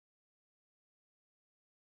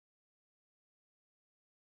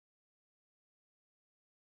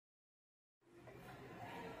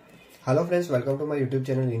Hello friends, welcome to my YouTube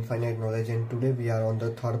channel Infinite Knowledge, and today we are on the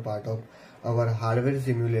third part of our hardware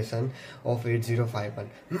simulation of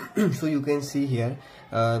 8051. So you can see here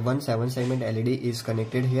one 7 segment LED is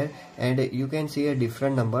connected here, and you can see a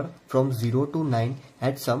different number from 0 to 9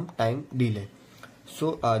 at some time delay.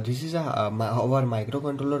 So this is our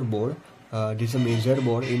microcontroller board. This is a major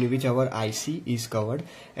board in which our IC is covered,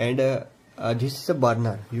 and this is a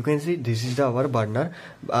burner. You can see this is our burner.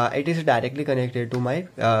 It is directly connected to my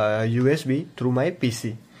USB through my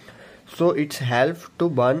PC. So it's help to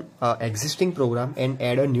burn existing program and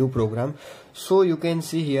add a new program. So you can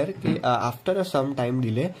see here after some time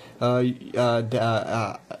delay,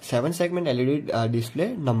 the 7 segment LED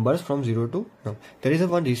display numbers from 0 to no. There is a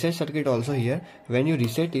one reset circuit also here. When you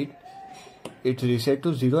reset it, it's reset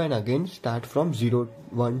to 0 and again start from 0,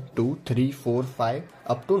 1, 2, 3, 4, 5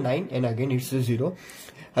 up to 9 and again it's 0.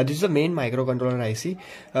 This is the main microcontroller IC.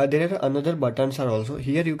 There are another buttons are also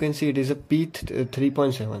here. You can see it is a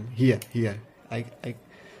P3.7 here.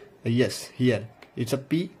 Yes, here it's a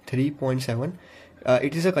P3.7.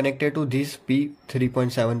 It is connected to this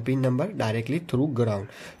P3.7 pin number directly through ground.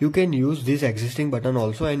 You can use this existing button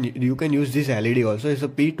also, and you can use this LED also. It's a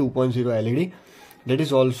P2.0 LED. That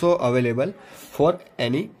is also available for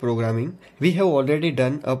any programming. We have already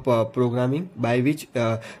done a programming by which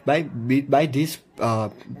by this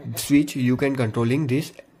switch you can controlling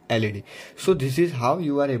this LED. So this is how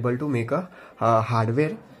you are able to make a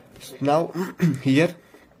hardware. Now here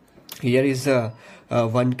is a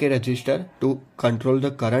 1K resistor to control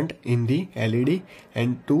the current in the LED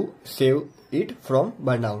and to save it from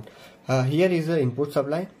burnout. Here is the input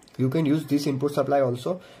supply. You can use this input supply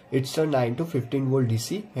also. It's a 9 to 15 volt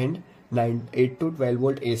DC and 8 to 12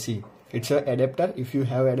 volt AC. It's a adapter. If you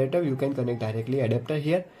have adapter, you can connect directly adapter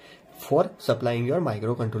here for supplying your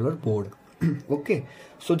microcontroller board. Okay,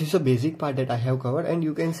 so this is a basic part that I have covered, and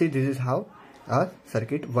you can see this is how a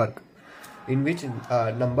circuit work, in which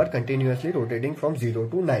number continuously rotating from 0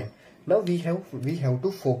 to 9. Now we have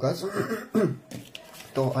to focus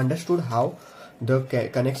to understood how the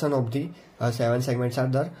connection of the 7 segments are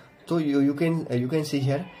there. So you can see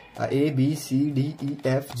here A, B, C, D, E,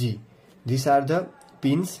 F, G. These are the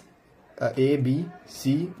pins A, B,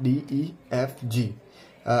 C, D, E, F, G.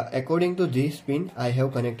 According to this pin, I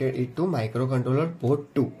have connected it to microcontroller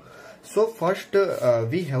port 2. So first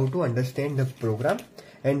we have to understand the program,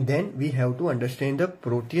 and then we have to understand the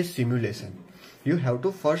Proteus simulation. You have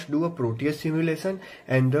to first do a Proteus simulation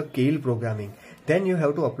and the Keil programming. Then you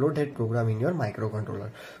have to upload that program in your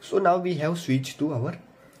microcontroller. So now we have switched to our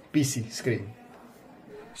PC screen.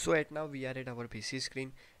 So now we are at our PC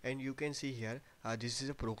screen, and you can see here this is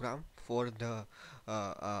a program for the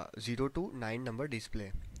 0 to 9 number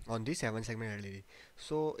display on the 7 segment LED.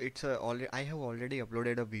 So it's I have already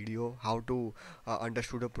uploaded a video how to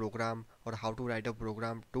understood a program, or how to write a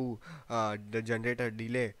program to generate a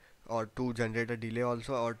delay, or to generate a delay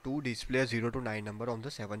also, or to display a 0 to 9 number on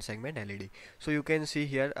the 7 segment LED. So you can see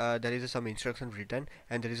here there is some instruction written,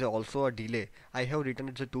 and there is also a delay. I have written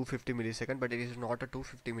it's a 250 millisecond, but it is not a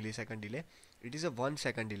 250 millisecond delay. It is a 1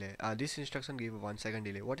 second delay. This instruction gives a 1 second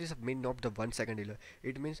delay. What is the mean of the 1 second delay?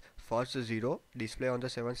 It means first 0 display on the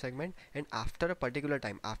 7 segment, and after a particular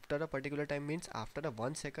time means after a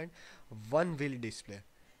 1 second 1 will display.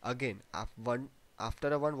 Again after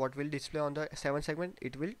a 1, what will display on the 7 segment?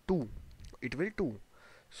 It will 2.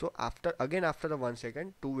 So after the 1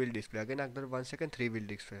 second 2 will display. Again after 1 second 3 will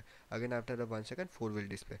display. Again after the 1 second 4 will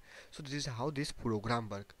display. So this is how this program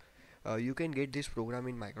work. You can get this program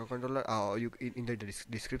in microcontroller in the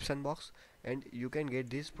description box, and you can get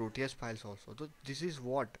these Proteus files also. So this is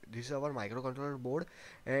our microcontroller board,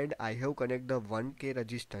 and I have connect the 1K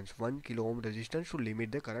resistance, 1 kilo ohm resistance to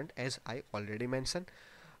limit the current, as I already mentioned,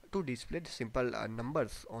 to display the simple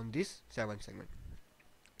numbers on this 7 segment.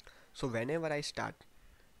 So whenever I start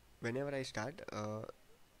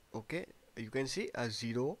okay, you can see a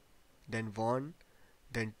 0, then 1,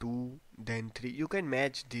 then 2, then 3. You can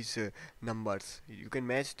match these numbers. You can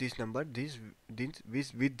match this number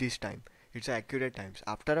with this time. It's accurate times.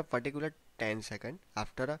 After a particular 10 second,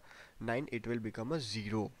 after a 9, it will become a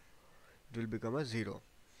 0.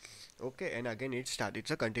 Okay, and again it's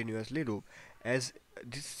a continuously loop, as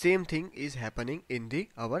this same thing is happening in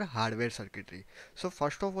our hardware circuitry. So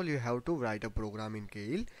first of all, you have to write a program in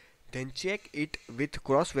Keil, then check it with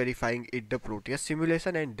cross verifying it the Proteus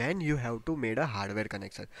simulation, and then you have to make a hardware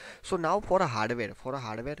connection. So now for a hardware,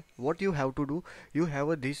 what you have to do, you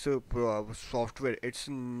have this software. Its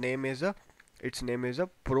name is a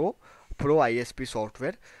Pro ISP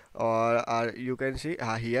software. or you can see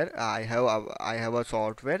here I have a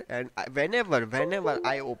software, and whenever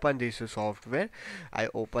I open this software,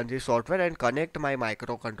 and connect my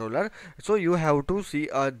microcontroller. So you have to see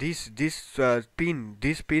this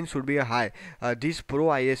pin should be a high. This pro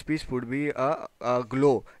ISP should be a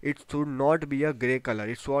glow. It should not be a gray color.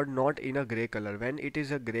 It should not in a gray color. When it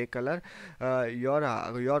is a gray color, your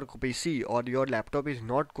PC or your laptop is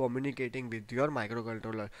not communicating with your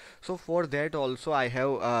microcontroller. So for that also I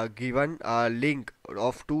have given a link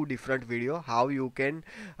of two different video how you can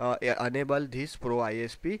enable this pro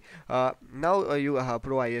ISP. Now you have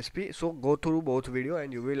pro ISP, so go through both video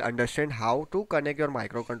and you will understand how to connect your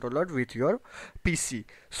microcontroller with your PC.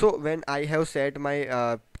 So when I have set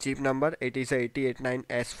my chip number, it is a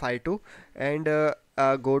AT89S52, and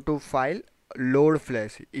go to file, load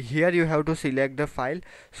flash. Here you have to select the file.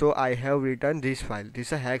 So I have written this file, this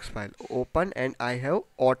is a hex file, open, and I have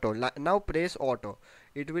auto. Now press auto.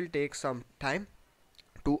 It will take some time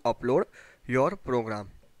to upload your program.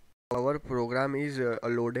 Our program is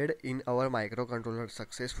loaded in our microcontroller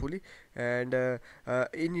successfully, and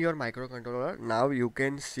in your microcontroller now you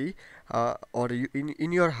can see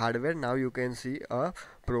in your hardware now you can see a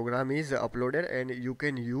program is uploaded, and you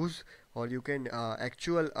can use, or you can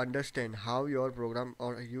actual understand how your program,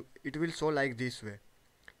 or it will show like this way.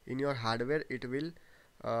 In your hardware it will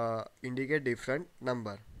indicate different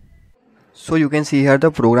number. So you can see here the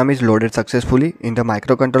program is loaded successfully in the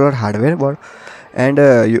microcontroller hardware, and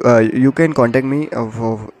you can contact me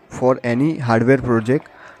for any hardware project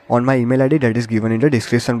on my email ID that is given in the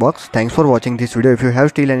description box. Thanks for watching this video. If you have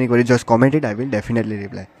still any query, just comment it. I will definitely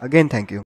reply. Again, thank you.